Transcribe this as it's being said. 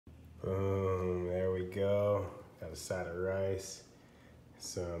Boom, there we go. Got a side of rice,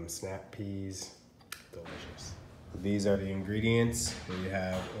 some snap peas, delicious. These are the ingredients. We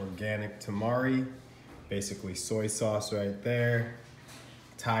have organic tamari, basically soy sauce right there.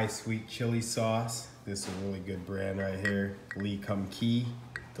 Thai sweet chili sauce. This is a really good brand right here. Kum Kee,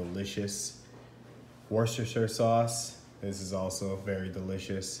 delicious. Worcestershire sauce. This is also very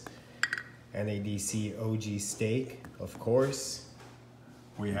delicious. NADC OG Steak, of course.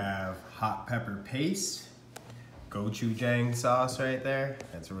 We have hot pepper paste. Gochujang sauce right there.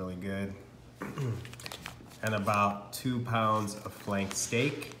 That's really good. And about 2 pounds of flank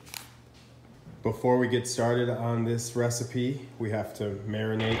steak. Before we get started on this recipe, we have to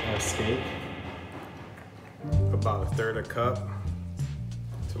marinate our steak. About 1/3 cup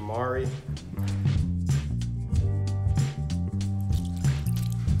tamari.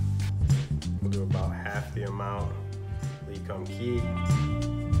 We'll do about half the amount Kum Kee. There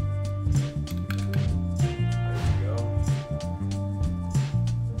we go.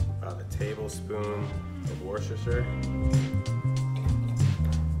 About a tablespoon of Worcestershire.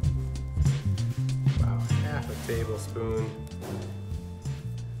 About half a tablespoon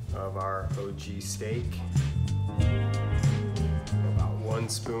of our OG steak. About 1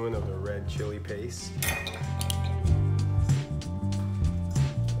 spoon of the red chili paste.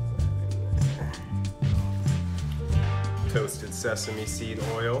 Toasted sesame seed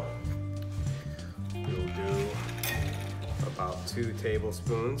oil. We'll do about 2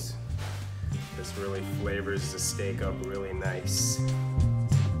 tablespoons. This really flavors the steak up really nice. We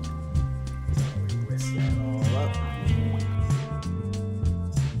whisk that all up.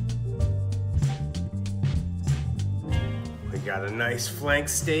 We got a nice flank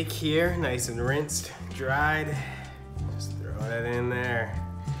steak here, nice and rinsed, dried. Just throw that in there.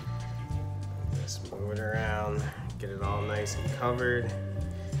 Just move it around. Get it all nice and covered,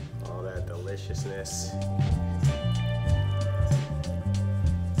 all that deliciousness.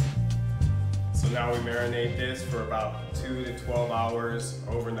 So now we marinate this for about 2 to 12 hours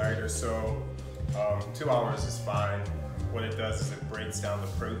overnight or so. 2 hours is fine. What it does is it breaks down the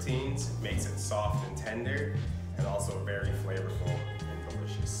proteins, makes it soft and tender, and also very flavorful and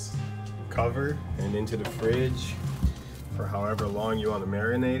delicious. Cover and into the fridge for however long you want to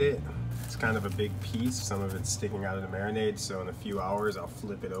marinate it. It's kind of a big piece, some of it's sticking out of the marinade, so in a few hours I'll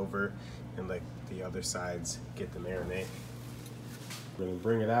flip it over and let the other sides get the marinade. We're gonna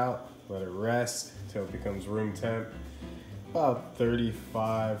bring it out, let it rest until it becomes room temp, about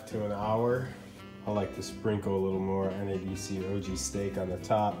 35 to an hour. I like to sprinkle a little more NADC OG steak on the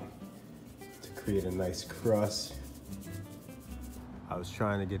top to create a nice crust. I was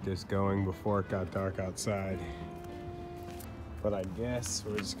trying to get this going before it got dark outside, but I guess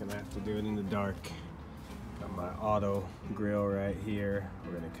we're just gonna have to do it in the dark. Got my Otto Grill right here.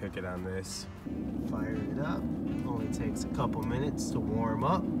 We're gonna cook it on this. Fire it up. Only takes a couple minutes to warm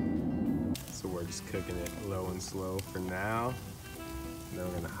up. So we're just cooking it low and slow for now. Then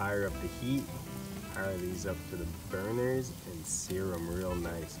we're gonna higher up the heat, higher these up to the burners, and sear them real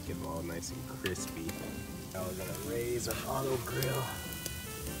nice. Get them all nice and crispy. Now we're gonna raise our Otto Grill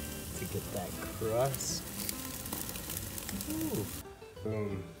to get that crust. Ooh.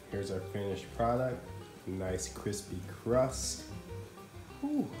 Boom, here's our finished product. Nice crispy crust.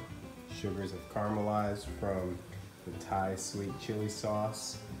 Ooh. Sugars have caramelized from the Thai sweet chili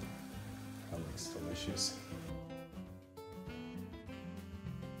sauce. That looks delicious.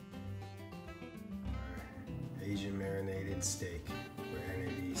 Asian marinated steak with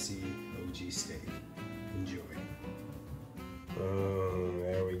NADC OG Steak. Enjoy. Boom,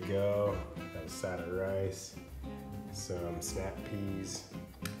 there we go. Got a side of rice. Some snap peas,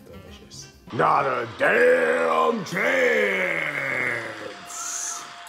 delicious. Not a damn chance!